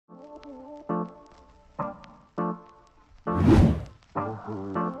Hey,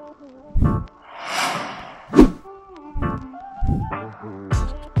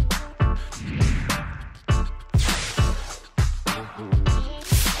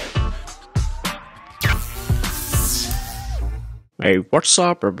 what's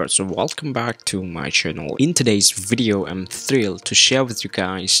up, everybody? So welcome back to my channel. In today's video, I'm thrilled to share with you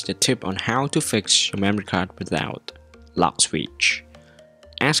guys the tip on how to fix your memory card without lock switch.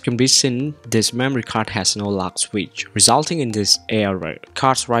 As can be seen, this memory card has no lock switch, resulting in this error.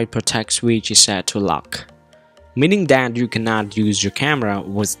 Card's write protect switch is set to lock, meaning that you cannot use your camera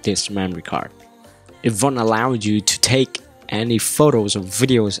with this memory card. It won't allow you to take any photos or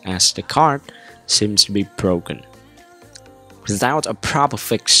videos as the card seems to be broken. Without a proper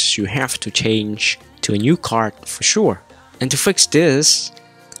fix, you have to change to a new card for sure. And to fix this,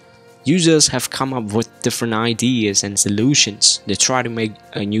 users have come up with different ideas and solutions. They try to make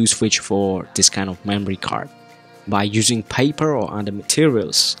a new switch for this kind of memory card by using paper or other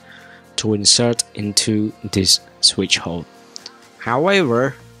materials to insert into this switch hole.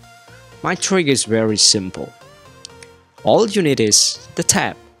 However, my trick is very simple. All you need is the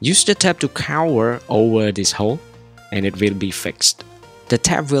tab. Use the tab to cover over this hole, and it will be fixed. The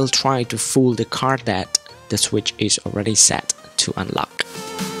tab will try to fool the card that the switch is already set to unlock.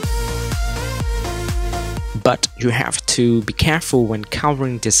 But you have to be careful when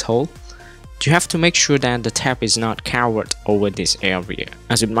covering this hole. You have to make sure that the tab is not covered over this area,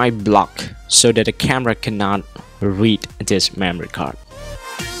 as it might block so that the camera cannot read this memory card.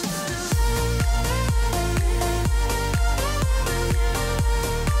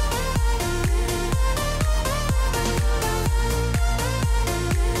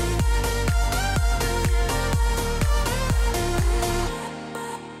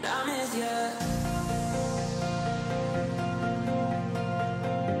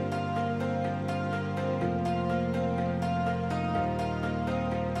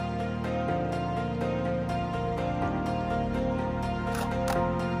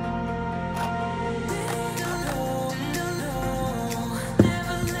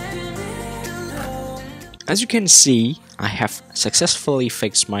 As you can see, I have successfully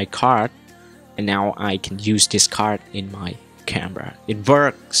fixed my card, and now I can use this card in my camera. It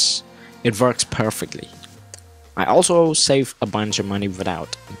works perfectly. I also save a bunch of money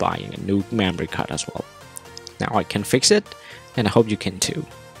without buying a new memory card as well. Now I can fix it, and I hope you can too.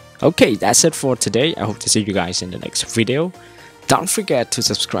 Okay, that's it for today. I hope to see you guys in the next video. Don't forget to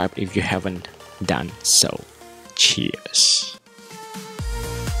subscribe if you haven't done so. Cheers.